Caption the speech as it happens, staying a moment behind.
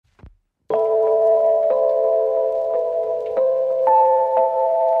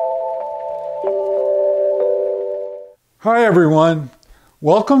Hi everyone,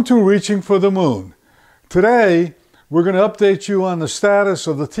 welcome to Reaching for the Moon. Today we're going to update you on the status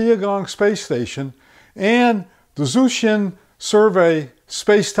of the Tiangong Space Station and the Xuntian Survey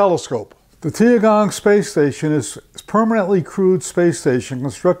Space Telescope. The Tiangong Space Station is a permanently crewed space station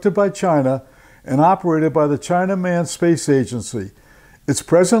constructed by China and operated by the China Manned Space Agency. It's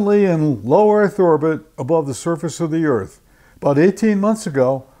presently in low Earth orbit above the surface of the Earth. About 18 months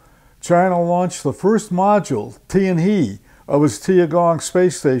ago, China launched the first module, Tianhe, of its Tiangong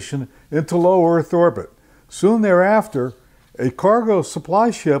Space Station into low Earth orbit. Soon thereafter, a cargo supply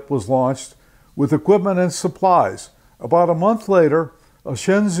ship was launched with equipment and supplies. About a month later, a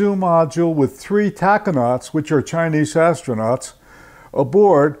Shenzhou module with 3 taconauts, which are Chinese astronauts,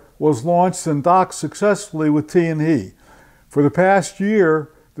 aboard was launched and docked successfully with Tianhe. For the past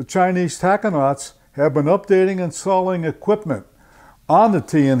year, the Chinese taconauts have been updating and installing equipment on the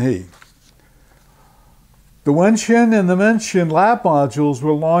Tianhe. The Wenxin and the Menxin lab modules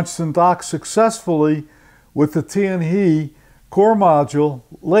were launched and docked successfully with the Tianhe core module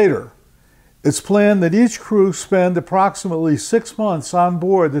later. It's planned that each crew spend approximately 6 months on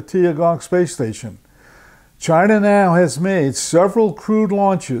board the Tiangong Space Station. China now has made several crewed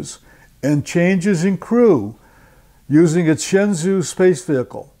launches and changes in crew using its Shenzhou space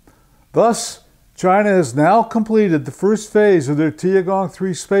vehicle. Thus, China has now completed the first phase of their Tiangong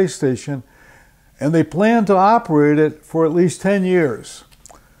 3 space station, and they plan to operate it for at least 10 years.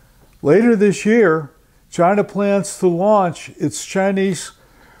 Later this year, China plans to launch its Chinese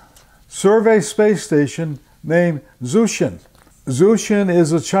Survey Space Station named Xuntian. Xuntian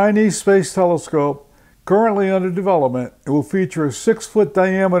is a Chinese space telescope currently under development. It will feature a 6-foot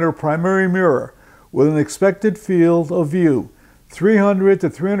diameter primary mirror with an expected field of view 300 to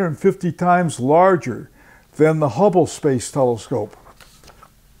 350 times larger than the Hubble Space Telescope.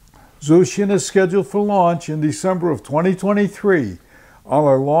 Xuntian is scheduled for launch in December of 2023 on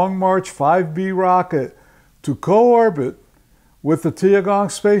our Long March 5B rocket to co-orbit with the Tiangong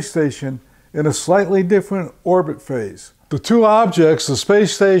Space Station in a slightly different orbit phase. The two objects, the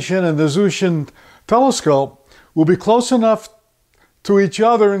space station and the Xuntian telescope, will be close enough to each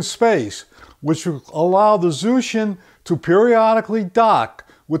other in space, which will allow the Xuntian to periodically dock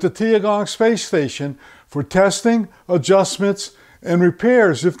with the Tiangong Space Station for testing, adjustments, and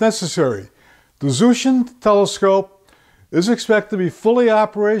repairs if necessary. The Xuntian telescope is expected to be fully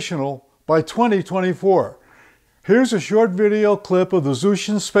operational by 2024. Here's a short video clip of the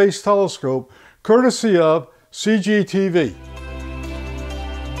Xuntian Space Telescope, courtesy of CGTV.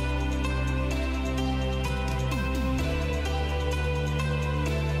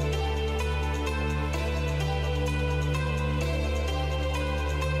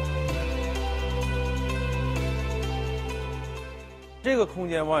这个空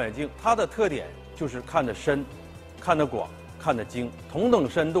间望远镜，它的特点就是看得深、看得广、看得精。同等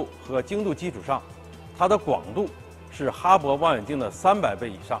深度和精度基础上，它的广度是哈勃望远镜的300倍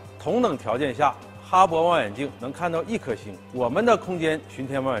以上。同等条件下，哈勃望远镜能看到1颗星，我们的空间巡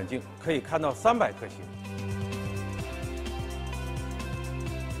天望远镜可以看到300颗星。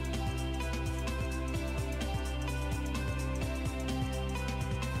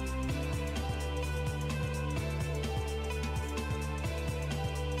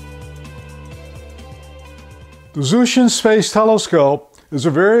The Xuntian Space Telescope is a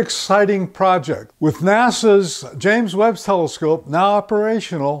very exciting project. With NASA's James Webb Telescope now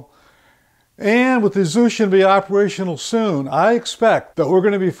operational, and with the Xuntian to be operational soon, I expect that we're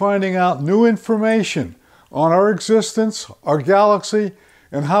going to be finding out new information on our existence, our galaxy,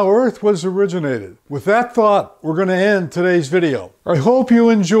 and how Earth was originated. With that thought, we're going to end today's video. I hope you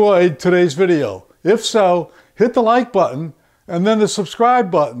enjoyed today's video. If so, hit the like button and then the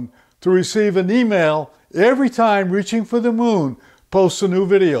subscribe button to receive an email every time Reaching for the Moon posts a new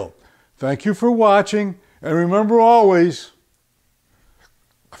video. Thank you for watching, and remember always,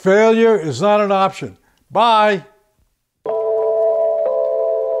 failure is not an option. Bye!